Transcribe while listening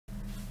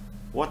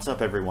What's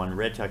up everyone,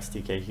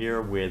 RedTuxTK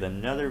here with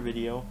another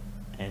video,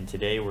 and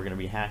today we're going to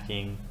be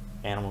hacking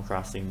Animal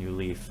Crossing New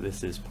Leaf.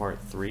 This is part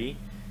 3,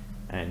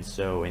 and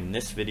so in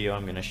this video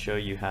I'm going to show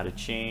you how to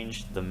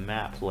change the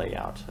map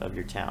layout of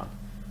your town.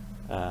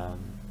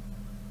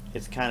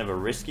 It's kind of a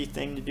risky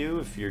thing to do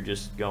if you're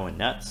just going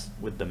nuts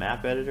with the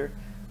map editor,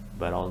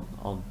 but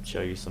I'll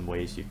show you some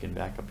ways you can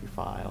back up your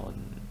file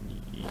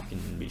and you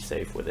can be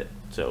safe with it.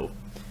 So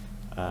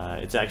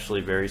it's actually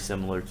very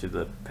similar to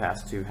the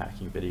past 2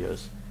 hacking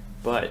videos,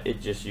 but it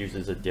just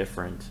uses a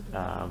different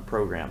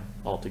program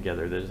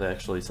altogether. There's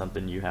actually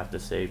something you have to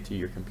save to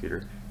your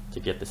computer to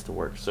get this to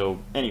work. So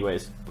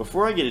anyways,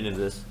 before I get into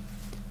this,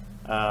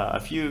 a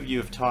few of you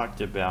have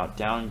talked about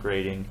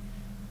downgrading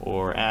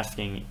or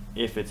asking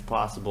if it's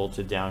possible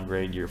to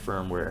downgrade your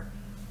firmware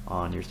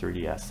on your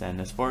 3DS, and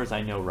as far as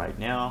I know right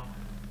now,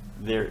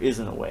 there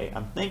isn't a way.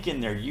 I'm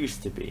thinking there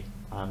used to be.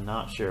 I'm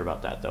not sure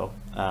about that though.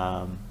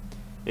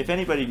 If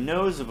anybody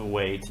knows of a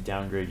way to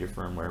downgrade your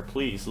firmware,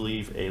 please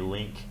leave a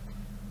link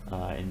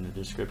in the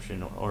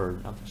description, or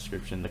not the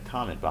description, the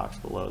comment box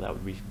below. That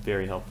would be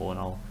very helpful, and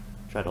I'll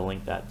try to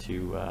link that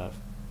to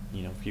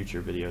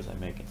future videos I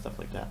make and stuff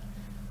like that.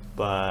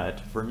 But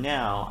for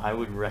now, I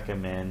would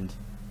recommend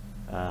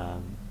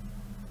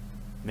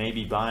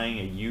maybe buying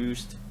a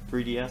used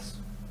 3DS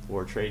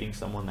or trading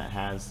someone that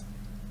has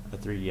a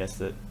 3DS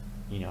that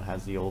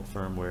has the old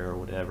firmware or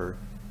whatever.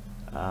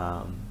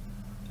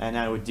 And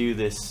I would do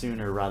this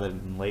sooner rather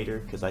than later,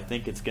 because I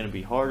think it's going to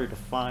be harder to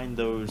find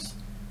those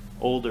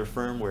older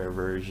firmware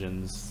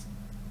versions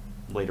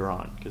later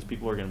on, because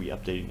people are going to be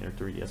updating their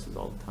 3DSs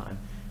all the time.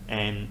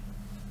 And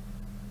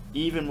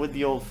even with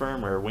the old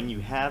firmware, when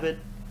you have it,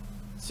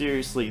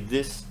 seriously,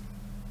 this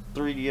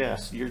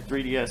 3DS, your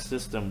 3DS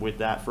system with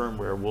that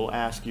firmware will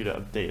ask you to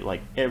update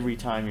like every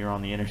time you're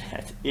on the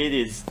internet. It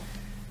is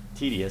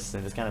tedious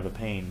and it's kind of a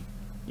pain.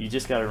 You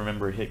just got to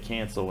remember to hit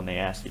cancel when they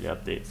ask you to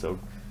update. So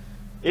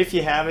if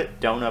you have it,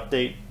 don't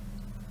update.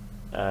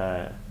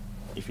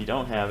 If you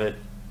don't have it,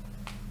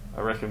 I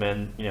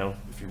recommend,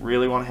 if you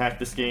really want to hack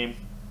this game,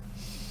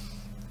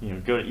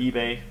 go to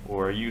eBay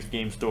or a used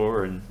game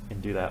store and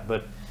do that.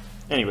 But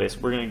anyways,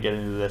 we're going to get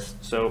into this.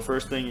 So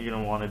first thing you're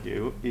going to want to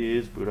do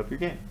is boot up your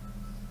game.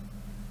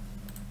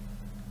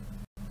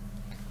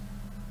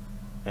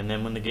 And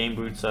then when the game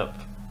boots up,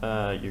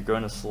 you're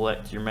going to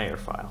select your mayor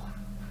file.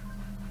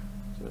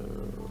 So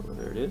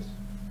there it is.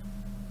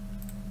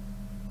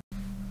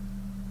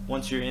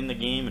 Once you're in the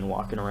game and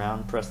walking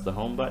around, press the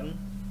home button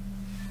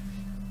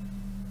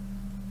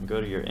and go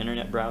to your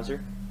internet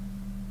browser.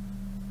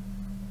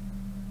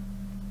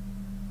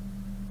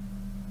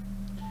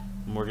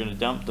 And we're going to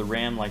dump the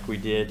RAM like we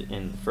did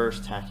in the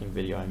first hacking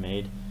video I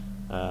made.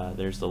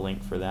 There's the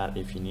link for that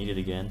if you need it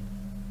again.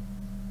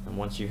 And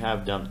once you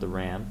have dumped the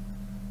RAM,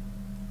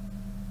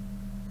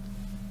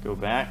 go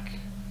back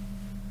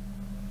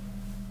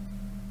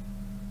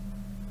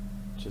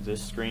to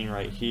this screen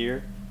right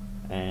here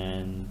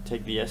and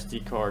take the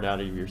SD card out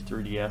of your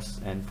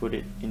 3DS and put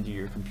it into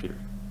your computer.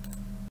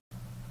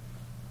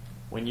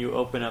 When you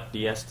open up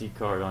the SD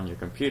card on your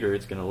computer,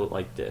 it's going to look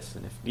like this.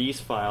 And if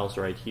these files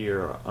right here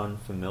are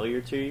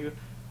unfamiliar to you,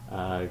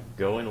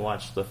 go and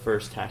watch the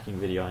first hacking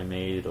video I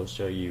made. It'll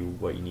show you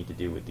what you need to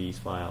do with these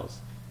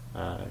files,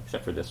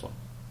 except for this one.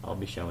 I'll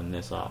be showing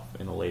this off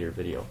in a later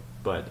video.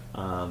 But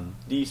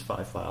these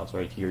 5 files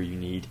right here you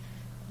need,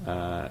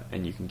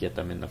 and you can get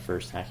them in the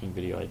first hacking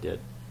video I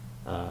did.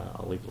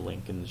 I'll leave the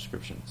link in the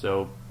description.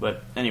 So,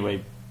 but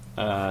anyway,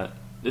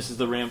 this is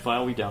the RAM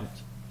file we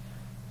dumped.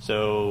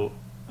 So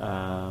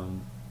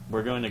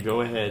we're going to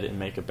go ahead and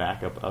make a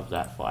backup of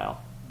that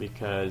file,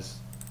 because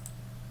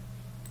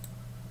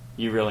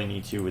you really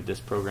need to with this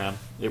program.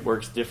 It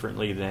works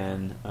differently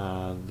than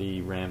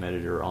the RAM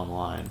editor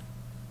online.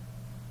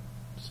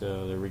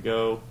 So there we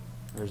go.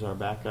 There's our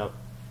backup.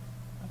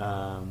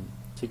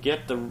 To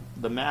get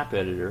the map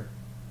editor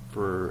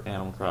for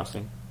Animal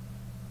Crossing,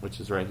 which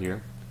is right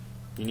here,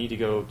 you need to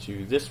go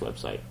to this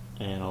website,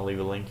 and I'll leave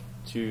a link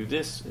to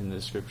this in the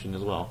description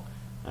as well.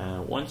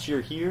 Once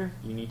you're here,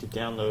 you need to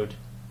download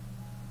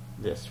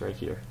this right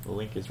here. The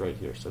link is right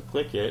here, so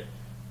click it.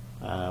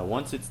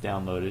 Once it's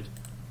downloaded,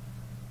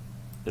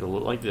 it'll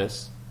look like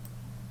this.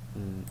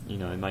 And,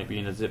 it might be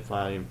in a zip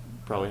file. You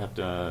probably have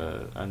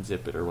to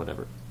unzip it or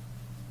whatever,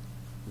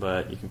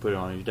 but you can put it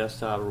on your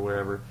desktop or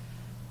wherever.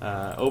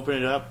 Open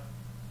it up.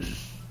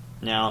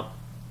 Now,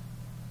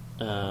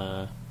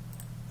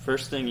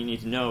 first thing you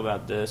need to know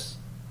about this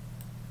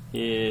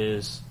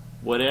is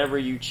whatever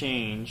you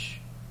change.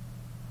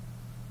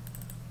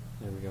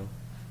 There we go.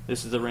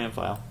 This is the RAM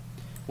file.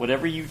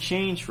 Whatever you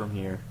change from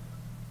here,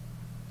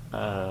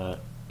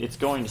 it's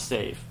going to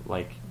save.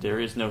 Like,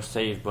 there is no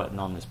save button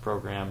on this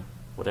program.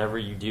 Whatever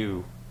you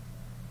do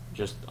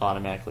just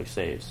automatically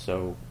saves.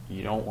 So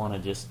you don't want to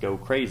just go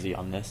crazy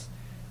on this.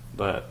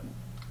 But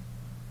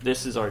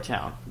this is our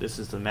town. This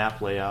is the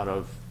map layout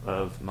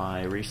of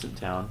my recent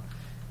town,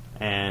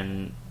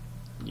 and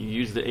you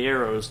use the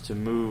arrows to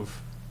move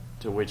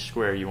to which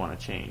square you want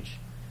to change.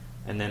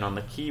 And then on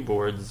the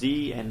keyboard,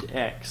 Z and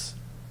X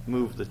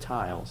move the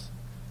tiles.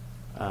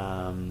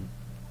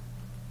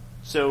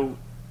 So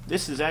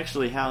this is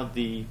actually how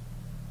the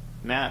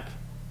map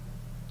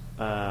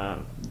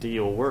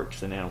deal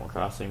works in Animal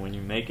Crossing. When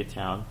you make a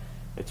town,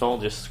 it's all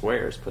just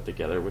squares put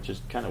together, which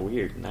is kind of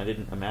weird, and I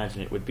didn't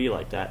imagine it would be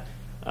like that.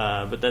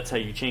 But that's how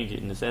you change it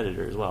in this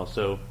editor as well.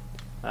 So,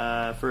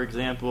 for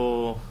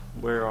example,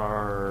 where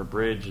our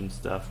bridge and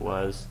stuff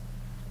was,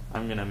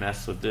 I'm going to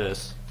mess with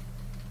this,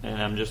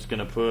 and I'm just going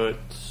to put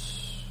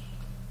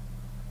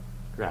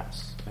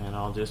grass, and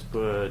I'll just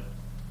put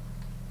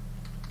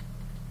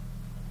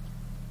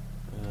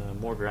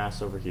more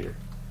grass over here.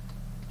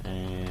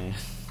 And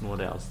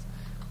what else?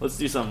 Let's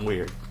do something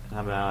weird.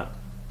 How about,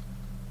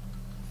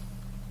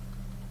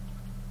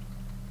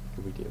 what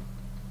could we do?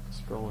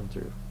 Scrolling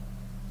through.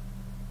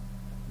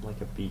 Like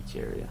a beach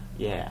area.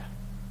 Yeah,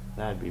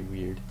 that'd be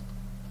weird.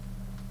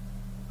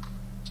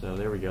 So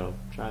there we go.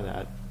 Try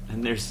that.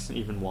 And there's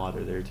even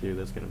water there too.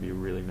 That's going to be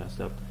really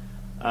messed up.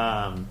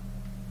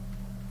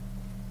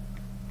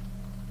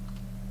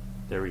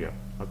 There we go.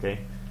 Okay.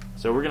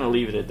 So we're going to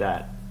leave it at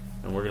that.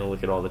 And we're going to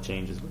look at all the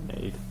changes we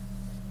made.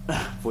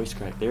 Voice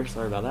crack there.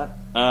 Sorry about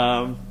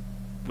that.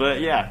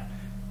 But yeah,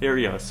 there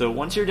we go. So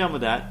once you're done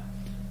with that,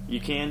 you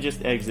can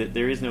just exit.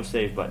 There is no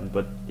save button,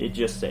 but it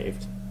just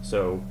saved.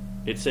 So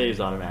it saves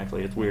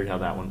automatically. It's weird how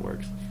that one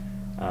works.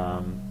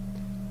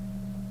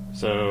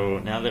 So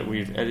now that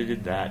we've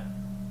edited that,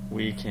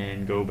 we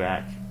can go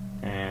back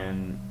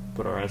and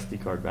put our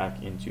SD card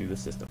back into the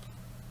system.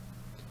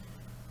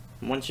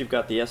 Once you've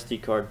got the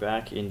SD card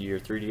back into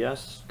your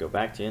 3DS, go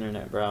back to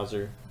Internet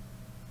Browser.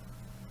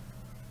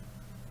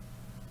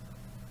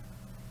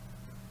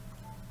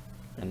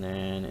 And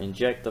then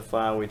inject the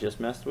file we just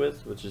messed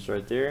with, which is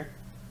right there.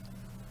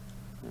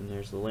 And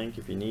there's the link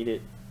if you need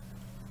it.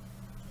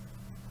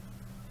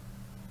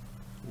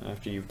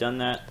 After you've done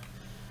that,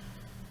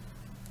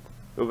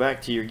 go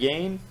back to your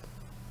game.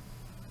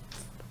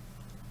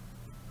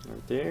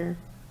 Right there.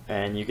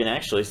 And you can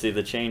actually see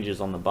the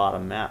changes on the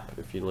bottom map.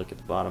 If you look at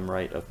the bottom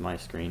right of my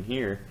screen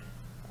here,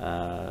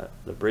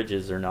 the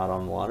bridges are not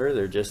on water,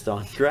 they're just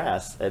on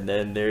grass. And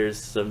then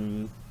there's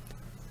some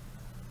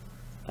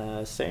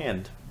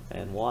sand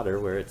and water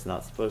where it's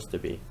not supposed to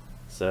be.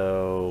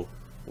 So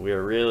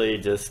we're really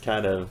just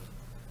kind of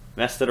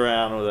messed it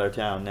around with our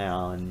town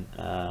now.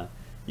 And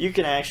you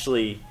can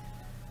actually,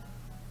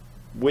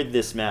 with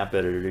this map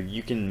editor,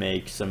 you can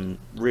make some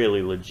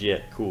really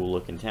legit cool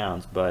looking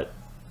towns. But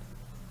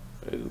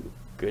oh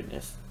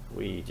goodness,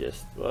 we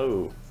just,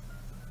 whoa,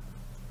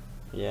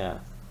 yeah,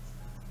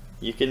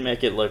 you can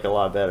make it look a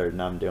lot better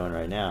than I'm doing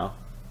right now,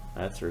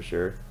 that's for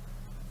sure.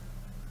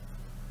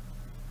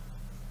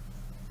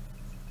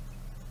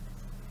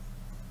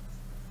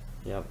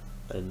 Yep,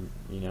 and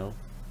you know,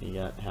 you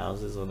got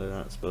houses when they're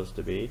not supposed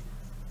to be.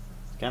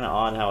 It's kind of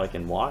odd how I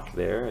can walk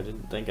there. I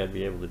didn't think I'd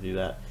be able to do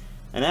that.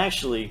 And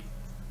actually,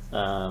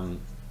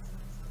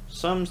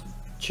 some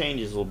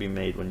changes will be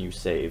made when you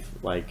save.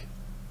 Like,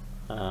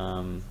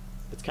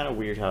 it's kind of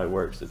weird how it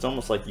works. It's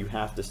almost like you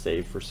have to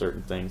save for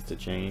certain things to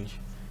change.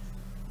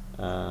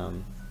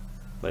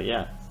 But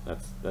yeah,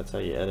 that's how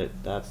you edit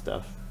that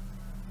stuff.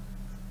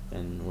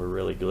 And we're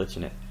really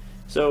glitching it.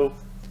 So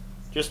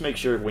just make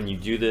sure when you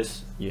do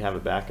this, you have a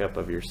backup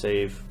of your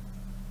save,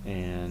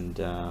 and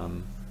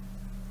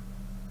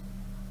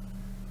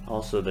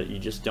also that you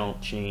just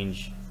don't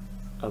change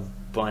a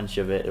bunch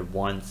of it at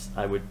once.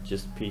 I would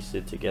just piece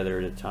it together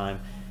at a time.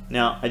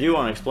 Now, I do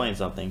want to explain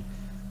something.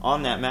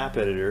 On that map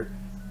editor,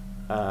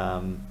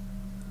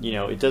 you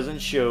know, it doesn't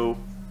show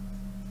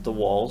the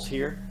walls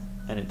here,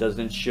 and it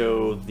doesn't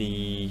show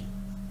the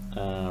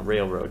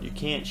railroad. You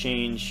can't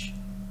change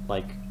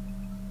like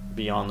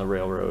beyond the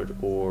railroad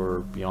or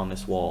beyond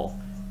this wall.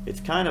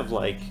 It's kind of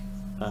like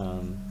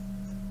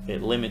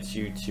it limits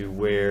you to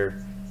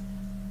where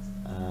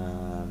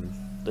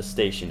the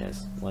station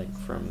is, like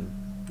from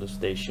the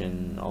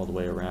station all the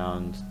way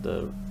around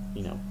the,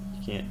 you know,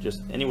 you can't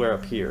just, anywhere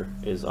up here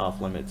is off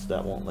limits.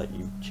 That won't let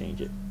you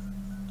change it.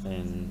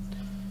 And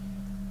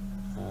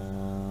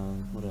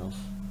what else?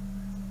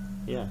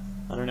 Yeah,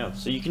 I don't know.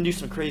 So you can do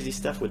some crazy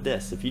stuff with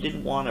this. If you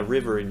didn't want a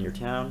river in your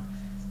town,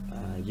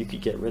 you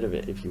could get rid of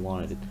it if you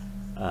wanted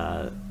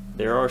it.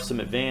 There are some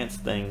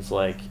advanced things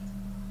like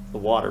the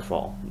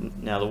waterfall.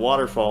 Now the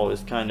waterfall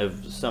is kind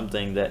of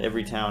something that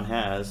every town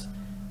has,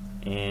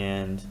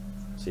 and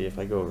see, if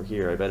I go over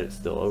here, I bet it's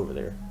still over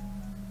there.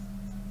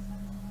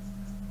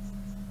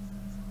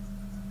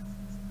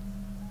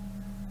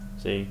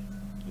 See,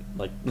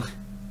 like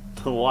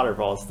the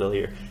waterfall is still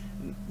here.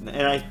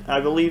 And I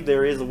believe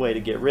there is a way to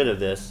get rid of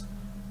this,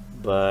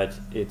 but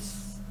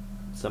it's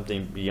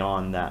something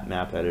beyond that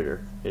map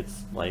editor.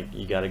 It's like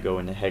you got to go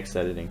into hex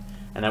editing,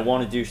 and I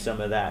want to do some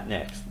of that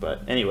next.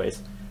 But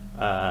anyways,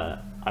 I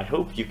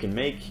hope you can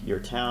make your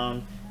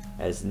town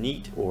as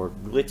neat or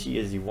glitchy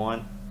as you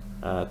want.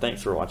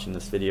 Thanks for watching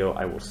this video.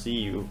 I will see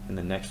you in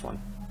the next one.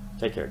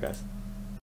 Take care, guys.